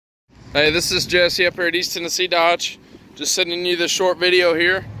Hey, this is Jesse up here at East Tennessee Dodge. Just sending you this short video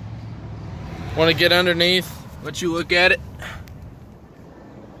here. Want to get underneath, let you look at it.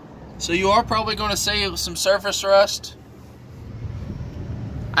 So you are probably going to see some surface rust.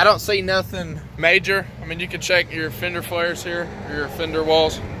 I don't see nothing major. I mean, you can check your fender flares here, or your fender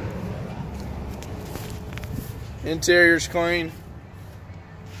walls. Interior's clean.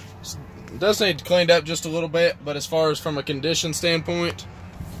 It does need cleaned up just a little bit, but as far as from a condition standpoint,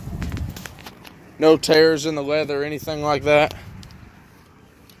 no tears in the leather or anything like that.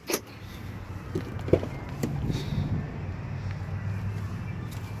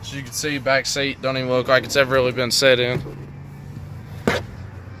 As you can see, back seat don't even look like it's ever really been set in.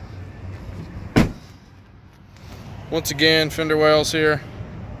 Once again, fender wells here.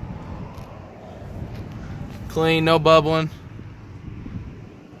 Clean, no bubbling.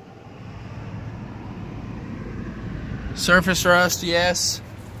 Surface rust, yes,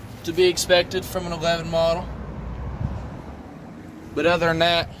 to be expected from an 11 model. But other than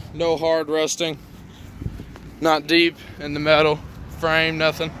that, no hard rusting. Not deep in the metal frame,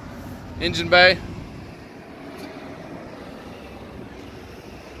 nothing. Engine bay.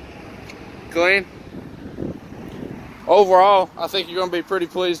 Clean. Overall, I think you're going to be pretty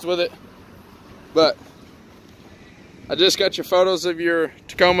pleased with it. But I just got your photos of your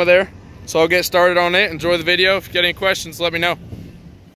Tacoma there, so I'll get started on it. Enjoy the video. If you got any questions, let me know.